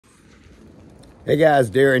Hey guys,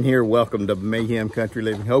 Darren here. Welcome to Mayhem Country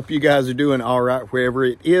Living. Hope you guys are doing all right wherever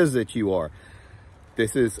it is that you are.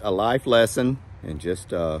 This is a life lesson and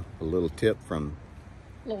just a little tip from...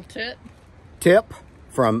 Tip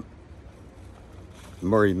from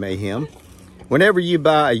Murray Mayhem. Whenever you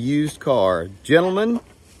buy a used car, gentlemen,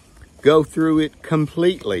 go through it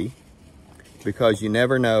completely because you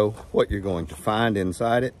never know what you're going to find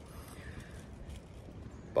inside it.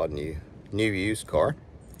 Bought a new used car.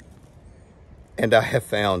 And I have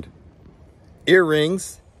found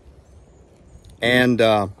earrings and,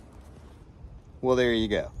 well, there you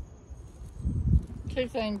go. Two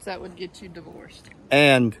things that would get you divorced.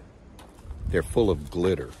 And they're full of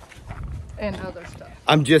glitter. And other stuff.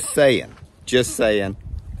 I'm just saying.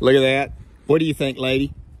 Look at that. What do you think,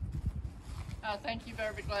 lady? I think you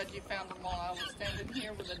better be glad you found them while I was standing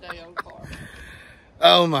here with a day-old car.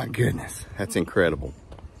 Oh my goodness. That's incredible.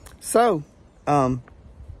 So,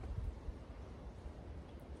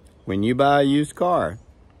 when you buy a used car,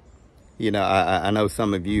 you know, I know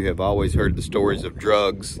some of you have always heard the stories of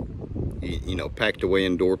drugs, you know, packed away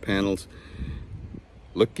in door panels.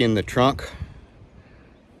 Look in the trunk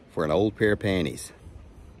for an old pair of panties.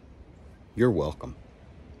 You're welcome.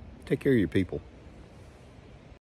 Take care of your people.